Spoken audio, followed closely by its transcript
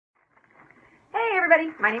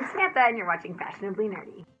everybody, my name's Samantha and you're watching Fashionably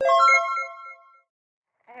Nerdy.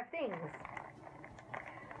 I have things.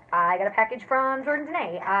 I got a package from Jordan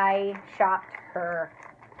Dene. I shopped her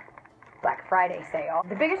Black Friday sale.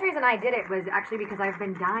 The biggest reason I did it was actually because I've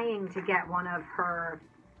been dying to get one of her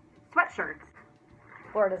sweatshirts.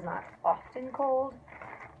 Florida's not often cold,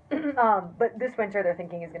 but this winter they're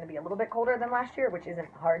thinking is going to be a little bit colder than last year, which isn't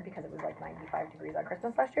hard because it was like 95 degrees on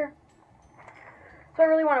Christmas last year. So I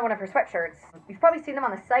really wanted one of her sweatshirts. You've probably seen them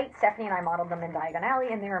on the site. Stephanie and I modeled them in Diagon Alley,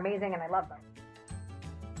 and they're amazing, and I love them.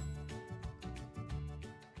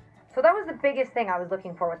 So that was the biggest thing I was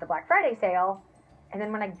looking for with the Black Friday sale. And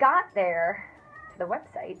then when I got there to the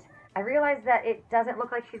website, I realized that it doesn't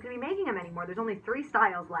look like she's going to be making them anymore. There's only 3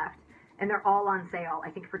 styles left, and they're all on sale, I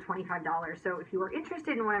think for $25. So if you are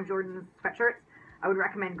interested in one of Jordan's sweatshirts, I would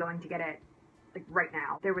recommend going to get it like right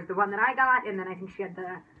now. There was the one that I got, and then I think she had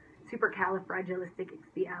the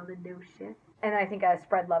supercalifragilisticexpialidocious. And I think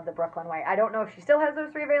Spread Love the Brooklyn Way. I don't know if she still has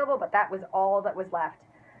those 3 available, but that was all that was left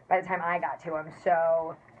by the time I got to them.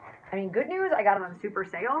 So, I mean, good news, I got them on super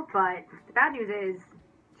sale, but the bad news is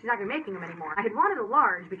she's not going to be making them anymore. I had wanted a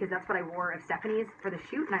large because that's what I wore of Stephanie's for the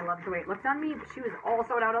shoot, and I loved the way it looked on me, but she was all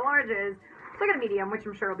sold out of larges. So I got a medium, which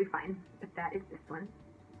I'm sure will be fine. But that is this one.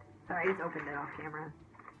 Sorry, I just opened it off camera.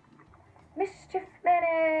 Mischief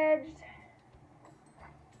managed!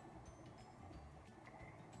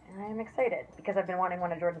 And I'm excited because I've been wanting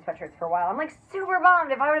one of Jordan's sweatshirts for a while. I'm like super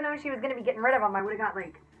bummed. If I would have known she was going to be getting rid of them, I would have got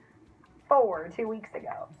like 4 2 weeks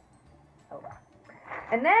ago. Oh well.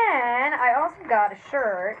 And then I also got a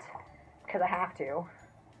shirt because I have to.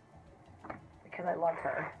 Because I love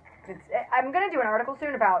her. I'm going to do an article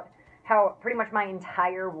soon about how pretty much my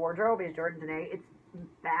entire wardrobe is Jordan Dene. It's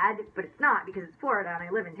bad, but it's not because it's Florida and I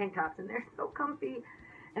live in tank tops and they're so comfy.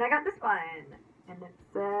 And I got this one. And it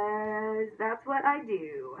says, that's what I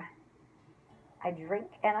do. I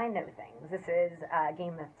drink and I know things. This is a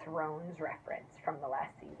Game of Thrones reference from the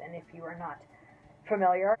last season, if you are not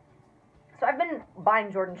familiar. So I've been buying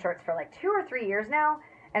Jordan shirts for like 2 or 3 years now,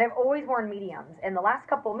 and I've always worn mediums. And the last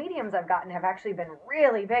couple mediums I've gotten have actually been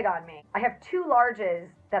really big on me. I have 2 larges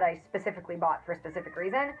that I specifically bought for a specific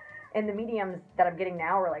reason, and the mediums that I'm getting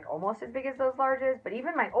now are like almost as big as those larges, but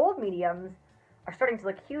even my old mediums are starting to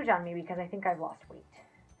look huge on me because I think I've lost weight.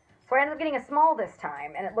 So I ended up getting a small this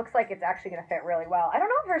time, and it looks like it's actually going to fit really well. I don't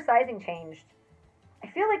know if her sizing changed. I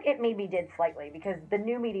feel like it maybe did slightly because the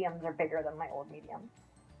new mediums are bigger than my old mediums.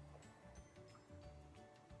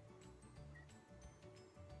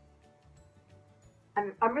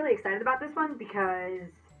 I'm really excited about this one because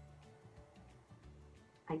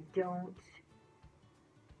I don't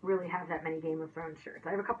really have that many Game of Thrones shirts. I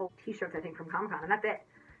have a couple t-shirts, I think, from Comic-Con, and that's it.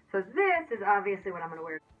 So this is obviously what I'm going to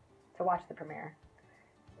wear to watch the premiere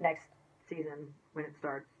next season when it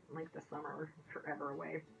starts, like the summer, forever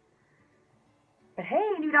away. But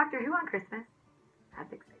hey, new Doctor Who on Christmas.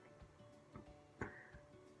 That's exciting.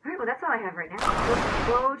 Alright, well that's all I have right now.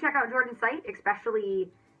 Go check out Jordan's site,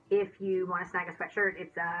 especially if you want to snag a sweatshirt.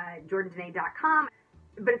 It's jordandene.com.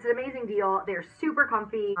 But it's an amazing deal. They're super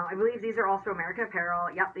comfy. I believe these are also American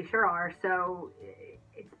Apparel. Yep, they sure are. So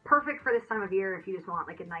it's perfect for this time of year if you just want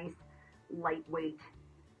like a nice, lightweight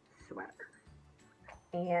sweater.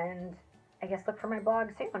 And I guess look for my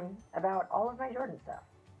blog soon about all of my Jordan stuff.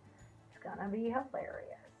 It's gonna be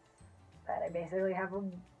hilarious. That I basically have a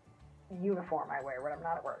uniform I wear when I'm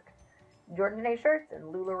not at work. Jordan Dene shirts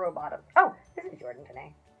and LuLaRoe bottoms. Oh, this is Jordan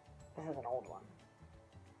Dene. This is an old one.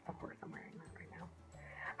 Of course, I'm wearing that right now.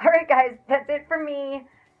 Alright guys, that's it for me.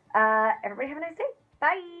 Everybody have a nice day.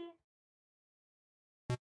 Bye!